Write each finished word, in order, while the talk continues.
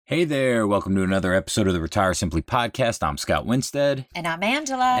Hey there, welcome to another episode of the Retire Simply podcast. I'm Scott Winstead. And I'm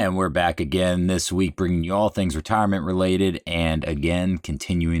Angela. And we're back again this week bringing you all things retirement related and again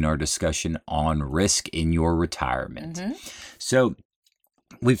continuing our discussion on risk in your retirement. So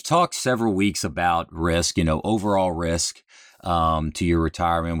we've talked several weeks about risk, overall risk to your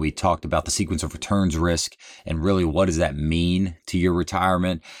retirement. We talked about the sequence of returns risk and really what does that mean to your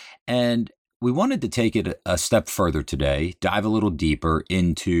retirement. And we wanted to take it a step further today, dive a little deeper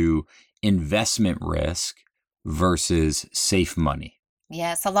into investment risk versus safe money.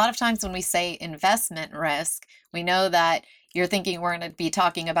 Yes, a lot of times when we say investment risk, we know that you're thinking we're going to be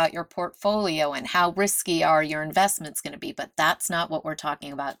talking about your portfolio and how risky are your investments going to be, but that's not what we're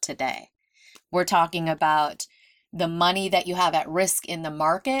talking about today. We're talking about the money that you have at risk in the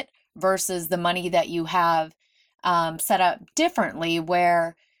market versus the money that you have set up differently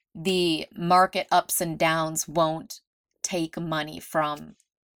where the market ups and downs won't take money from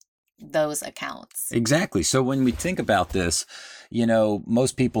those accounts. Exactly. So when we think about this,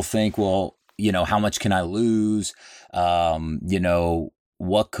 most people think, well, how much can I lose?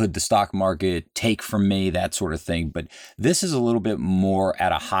 What could the stock market take from me? That sort of thing. But this is a little bit more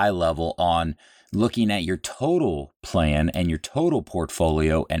at a high level on looking at your total plan and your total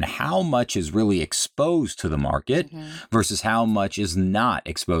portfolio and how much is really exposed to the market versus how much is not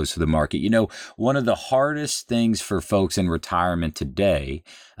exposed to the market. One of the hardest things for folks in retirement today,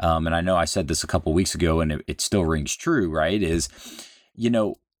 and I know I said this a couple weeks ago and it still rings true, right, is,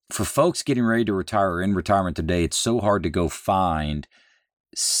 for folks getting ready to retire or in retirement today, it's so hard to go find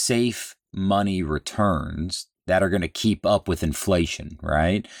safe money returns that are going to keep up with inflation,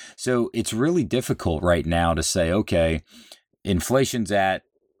 right? So it's really difficult right now to say, okay, inflation's at,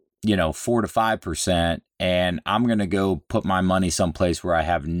 4 to 5%, and I'm going to go put my money someplace where I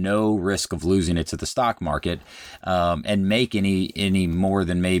have no risk of losing it to the stock market, and make any more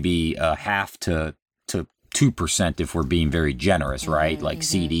than maybe half to 2% if we're being very generous, right? Like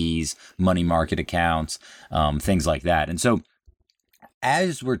CDs, money market accounts, things like that. And so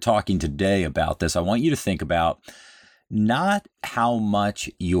as we're talking today about this, I want you to think about not how much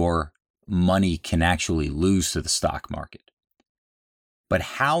your money can actually lose to the stock market, but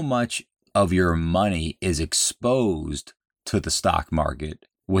how much of your money is exposed to the stock market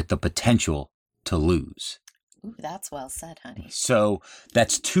with the potential to lose. Ooh, that's well said, honey. So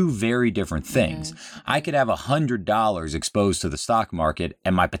that's two very different things. I could have $100 exposed to the stock market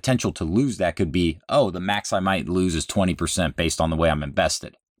and my potential to lose that could be, the max I might lose is 20% based on the way I'm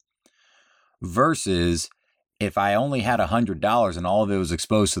invested. Versus if I only had $100 and all of it was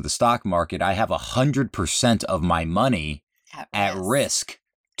exposed to the stock market, I have 100% of my money at risk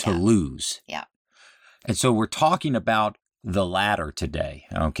to lose. Yeah. And so we're talking about the latter today.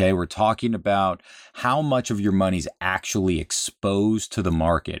 Okay. We're talking about how much of your money's actually exposed to the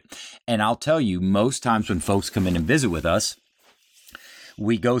market. And I'll tell you, most times when folks come in and visit with us,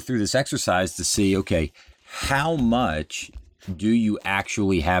 we go through this exercise to see, okay, how much do you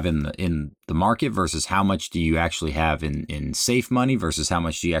actually have in the market versus how much do you actually have in safe money versus how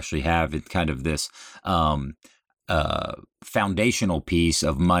much do you actually have in kind of this, foundational piece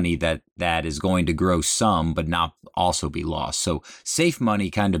of money that is going to grow some, but not also be lost. So safe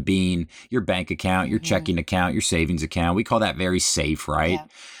money kind of being your bank account, your checking account, your savings account. We call that very safe, right?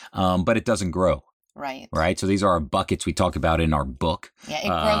 Yeah. But it doesn't grow. Right. So these are our buckets we talk about in our book. Yeah, it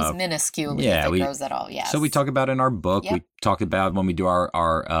grows minusculely if it grows at all. Yes. So we talk about in our book. Yep. We talk about when we do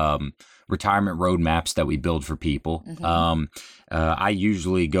our retirement roadmaps that we build for people. I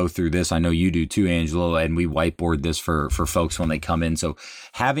usually go through this. I know you do too, Angelo, and we whiteboard this for folks when they come in. So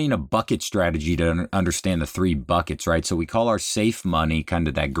having a bucket strategy to understand the three buckets, right? So we call our safe money kind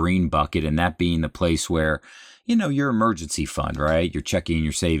of that green bucket, and that being the place where, your emergency fund, right? Your checking,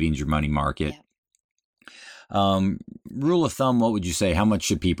 your savings, your money market. Yeah. Rule of thumb, what would you say? How much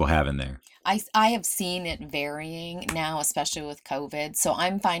should people have in there? I have seen it varying now, especially with COVID. So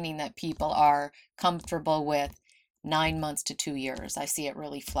I'm finding that people are comfortable with 9 months to 2 years. I see it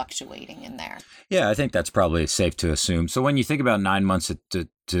really fluctuating in there. Yeah, I think that's probably safe to assume. So when you think about 9 months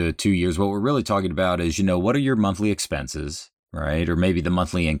to 2 years, what we're really talking about is, what are your monthly expenses, right? Or maybe the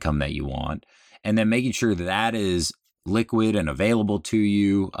monthly income that you want. And then making sure that is liquid and available to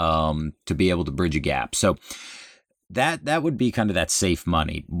you to be able to bridge a gap. So that would be kind of that safe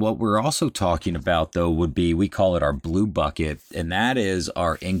money. What we're also talking about, though, would be, we call it our blue bucket, and that is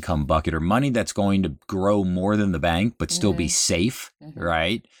our income bucket, or money that's going to grow more than the bank, but still be safe,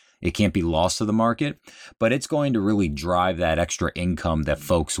 right? It can't be lost to the market, but it's going to really drive that extra income that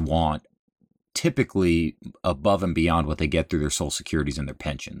folks want, typically above and beyond what they get through their Social Securities and their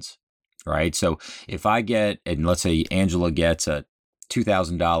pensions, right? So if I get, and let's say Angela gets a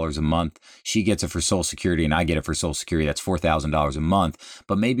 $2,000 a month. She gets it for Social Security and I get it for Social Security. That's $4,000 a month.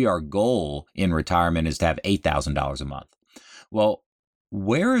 But maybe our goal in retirement is to have $8,000 a month. Well,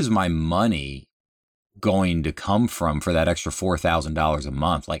 where is my money going to come from for that extra $4,000 a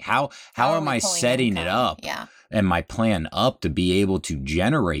month? Like how am I setting it up and my plan up to be able to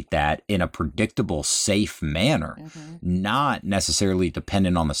generate that in a predictable, safe manner, not necessarily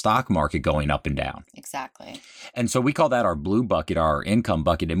dependent on the stock market going up and down? Exactly. And so we call that our blue bucket, our income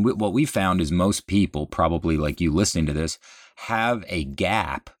bucket. And what we found is most people, probably like you listening to this, have a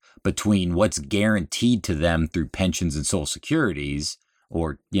gap between what's guaranteed to them through pensions and Social Securities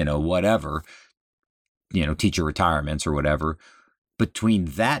or, whatever, teacher retirements or whatever, between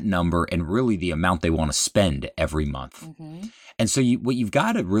that number and really the amount they want to spend every month. And so what you've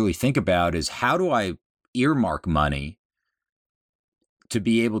got to really think about is, how do I earmark money to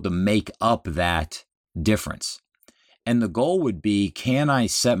be able to make up that difference? And the goal would be, can I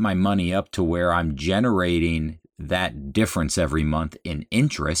set my money up to where I'm generating that difference every month in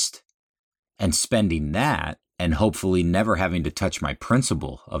interest and spending that, and hopefully never having to touch my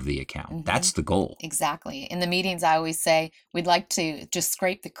principal of the account? That's the goal. Exactly. In the meetings, I always say, we'd like to just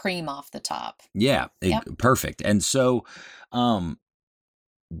scrape the cream off the top. Yeah, perfect. And so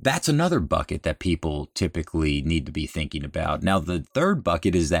that's another bucket that people typically need to be thinking about. Now, the third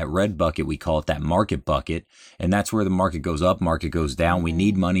bucket is that red bucket. We call it that market bucket. And that's where the market goes up, market goes down. We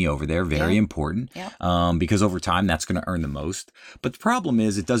need money over there. Very important. Because over time, that's going to earn the most. But the problem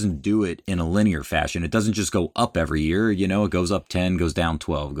is, it doesn't do it in a linear fashion. It doesn't just go up every year. It goes up 10, goes down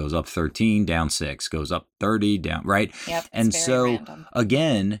 12, goes up 13, down 6, goes up 30, down, right? And so, random.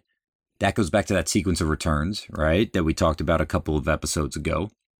 Again, that goes back to that sequence of returns, right, that we talked about a couple of episodes ago.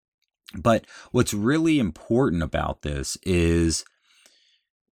 But what's really important about this is,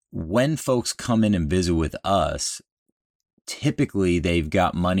 when folks come in and visit with us, typically they've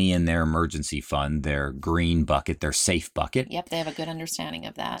got money in their emergency fund, their green bucket, their safe bucket. Yep, they have a good understanding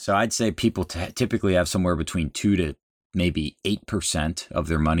of that. So I'd say people typically have somewhere between 2 to maybe 8% of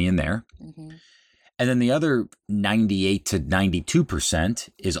their money in there. And then the other 98 to 92%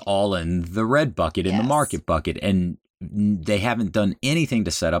 is all in the red bucket, in the market bucket. And they haven't done anything to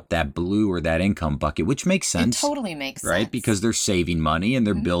set up that blue or that income bucket, which makes sense. It totally makes sense. Right? Because they're saving money and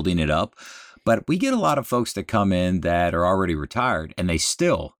they're building it up. But we get a lot of folks that come in that are already retired and they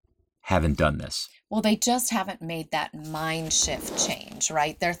still haven't done this. Well, they just haven't made that mind shift change,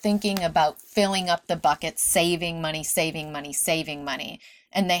 right? They're thinking about filling up the bucket, saving money, saving money, saving money.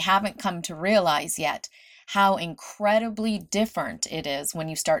 And they haven't come to realize yet how incredibly different it is when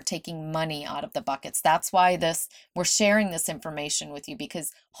you start taking money out of the buckets. That's why we're sharing this information with you,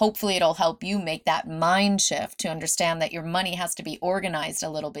 because hopefully it'll help you make that mind shift to understand that your money has to be organized a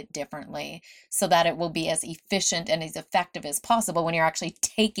little bit differently so that it will be as efficient and as effective as possible when you're actually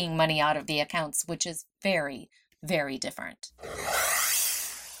taking money out of the accounts, which is very, very different.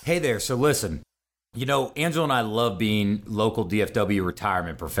 Hey there. So listen. Angela and I love being local DFW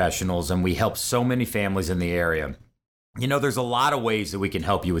retirement professionals, and we help so many families in the area. There's a lot of ways that we can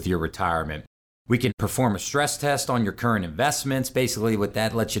help you with your retirement. We can perform a stress test on your current investments. Basically, what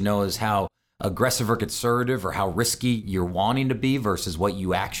that lets you know is how aggressive or conservative or how risky you're wanting to be versus what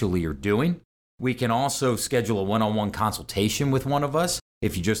you actually are doing. We can also schedule a one-on-one consultation with one of us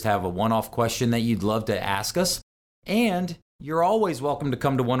if you just have a one-off question that you'd love to ask us. And you're always welcome to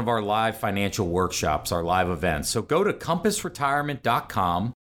come to one of our live financial workshops, our live events. So go to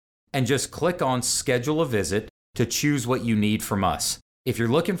compassretirement.com and just click on schedule a visit to choose what you need from us. If you're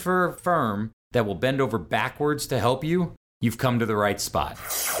looking for a firm that will bend over backwards to help you, you've come to the right spot.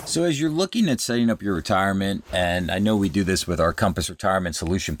 So as you're looking at setting up your retirement, and I know we do this with our Compass Retirement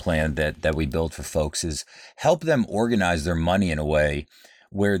Solution Plan that we build for folks, is help them organize their money in a way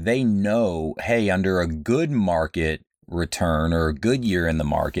where they know, hey, under a good market return or a good year in the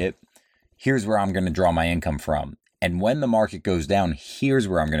market, here's where I'm going to draw my income from. And when the market goes down, here's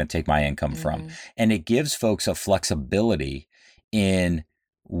where I'm going to take my income from. And it gives folks a flexibility in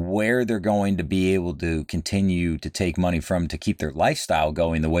where they're going to be able to continue to take money from to keep their lifestyle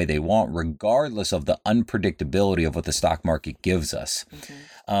going the way they want, regardless of the unpredictability of what the stock market gives us.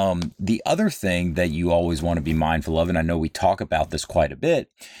 The other thing that you always want to be mindful of, and I know we talk about this quite a bit,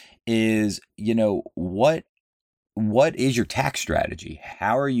 is, what is your tax strategy?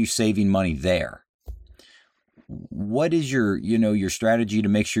 How are you saving money there? What is your strategy to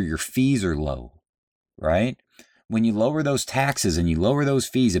make sure your fees are low, right? When you lower those taxes and you lower those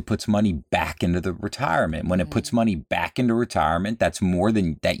fees, it puts money back into the retirement. When it puts money back into retirement, that's more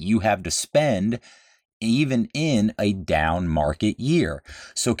than that you have to spend even in a down market year.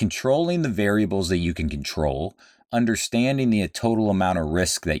 So controlling the variables that you can control, understanding the total amount of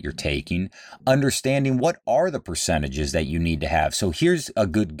risk that you're taking, understanding what are the percentages that you need to have. So here's a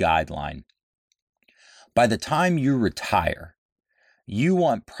good guideline. By the time you retire, you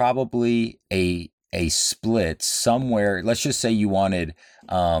want probably a split somewhere. Let's just say you wanted,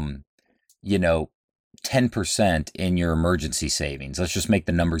 10% in your emergency savings. Let's just make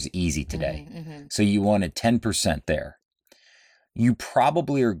the numbers easy today. Mm-hmm. So you wanted 10% there. You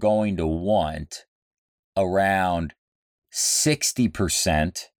probably are going to want around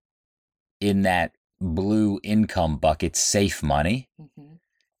 60% in that blue income bucket, safe money,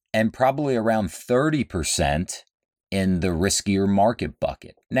 and probably around 30% in the riskier market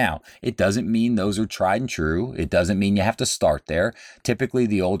bucket. Now, it doesn't mean those are tried and true. It doesn't mean you have to start there. Typically,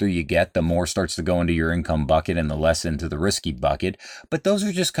 the older you get, the more starts to go into your income bucket and the less into the risky bucket. But those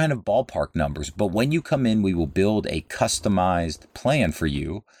are just kind of ballpark numbers. But when you come in, we will build a customized plan for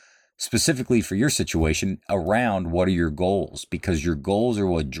you, specifically for your situation, around what are your goals, because your goals are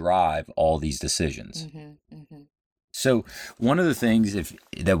what drive all these decisions. So one of the things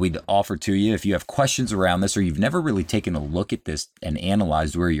that we'd offer to you, if you have questions around this or you've never really taken a look at this and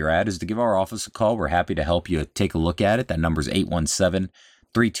analyzed where you're at, is to give our office a call. We're happy to help you take a look at it. That number is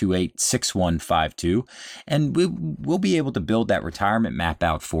 817-328-6152. And we'll be able to build that retirement map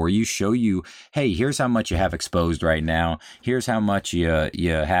out for you, show you, hey, here's how much you have exposed right now. Here's how much you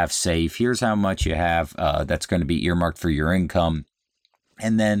have safe. Here's how much you have that's going to be earmarked for your income.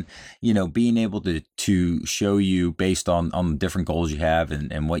 And then, being able to show you based on the different goals you have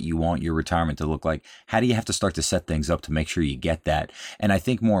and what you want your retirement to look like, how do you have to start to set things up to make sure you get that? And I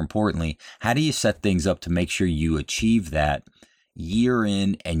think more importantly, how do you set things up to make sure you achieve that year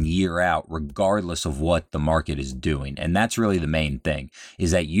in and year out, regardless of what the market is doing? And that's really the main thing, is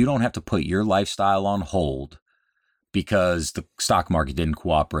that you don't have to put your lifestyle on hold because the stock market didn't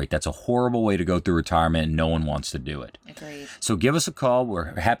cooperate. That's a horrible way to go through retirement, and no one wants to do it. Agreed. So give us a call.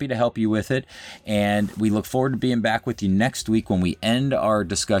 We're happy to help you with it. And we look forward to being back with you next week when we end our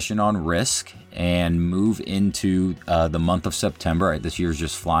discussion on risk and move into the month of September. This year's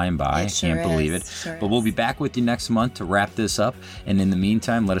just flying by. I can't believe it. But we'll be back with you next month to wrap this up. And in the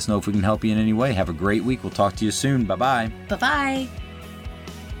meantime, let us know if we can help you in any way. Have a great week. We'll talk to you soon. Bye-bye. Bye-bye.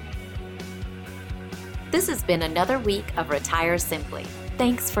 This has been another week of Retire Simply.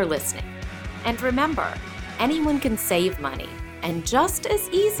 Thanks for listening. And remember, anyone can save money, and just as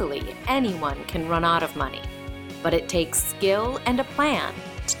easily, anyone can run out of money. But it takes skill and a plan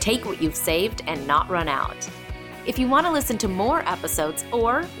to take what you've saved and not run out. If you want to listen to more episodes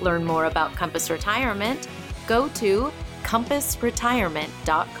or learn more about Compass Retirement, go to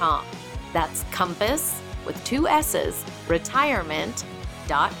compassretirement.com. That's Compass with 2 S's,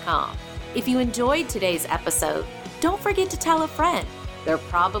 retirement.com. If you enjoyed today's episode, don't forget to tell a friend. They're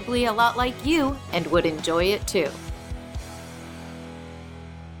probably a lot like you and would enjoy it too.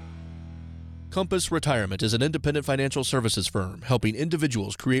 Compass Retirement is an independent financial services firm helping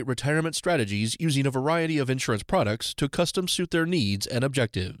individuals create retirement strategies using a variety of insurance products to custom suit their needs and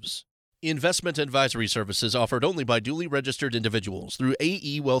objectives. Investment advisory services offered only by duly registered individuals through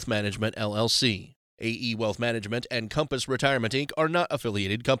AE Wealth Management, LLC. AE Wealth Management and Compass Retirement, Inc. are not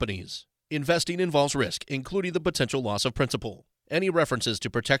affiliated companies. Investing involves risk, including the potential loss of principal. Any references to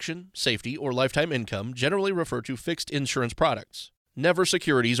protection, safety, or lifetime income generally refer to fixed insurance products, never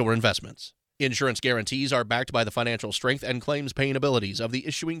securities or investments. Insurance guarantees are backed by the financial strength and claims paying abilities of the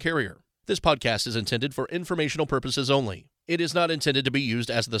issuing carrier. This podcast is intended for informational purposes only. It is not intended to be used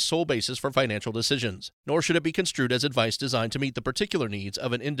as the sole basis for financial decisions, nor should it be construed as advice designed to meet the particular needs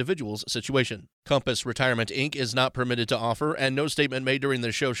of an individual's situation. Compass Retirement, Inc. is not permitted to offer, and no statement made during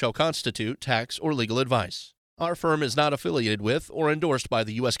this show shall constitute tax or legal advice. Our firm is not affiliated with or endorsed by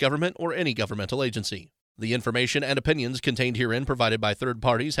the U.S. government or any governmental agency. The information and opinions contained herein provided by third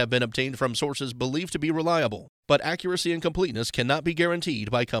parties have been obtained from sources believed to be reliable, but accuracy and completeness cannot be guaranteed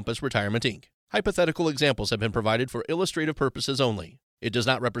by Compass Retirement, Inc. Hypothetical examples have been provided for illustrative purposes only. It does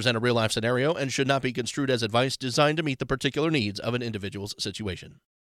not represent a real-life scenario and should not be construed as advice designed to meet the particular needs of an individual's situation.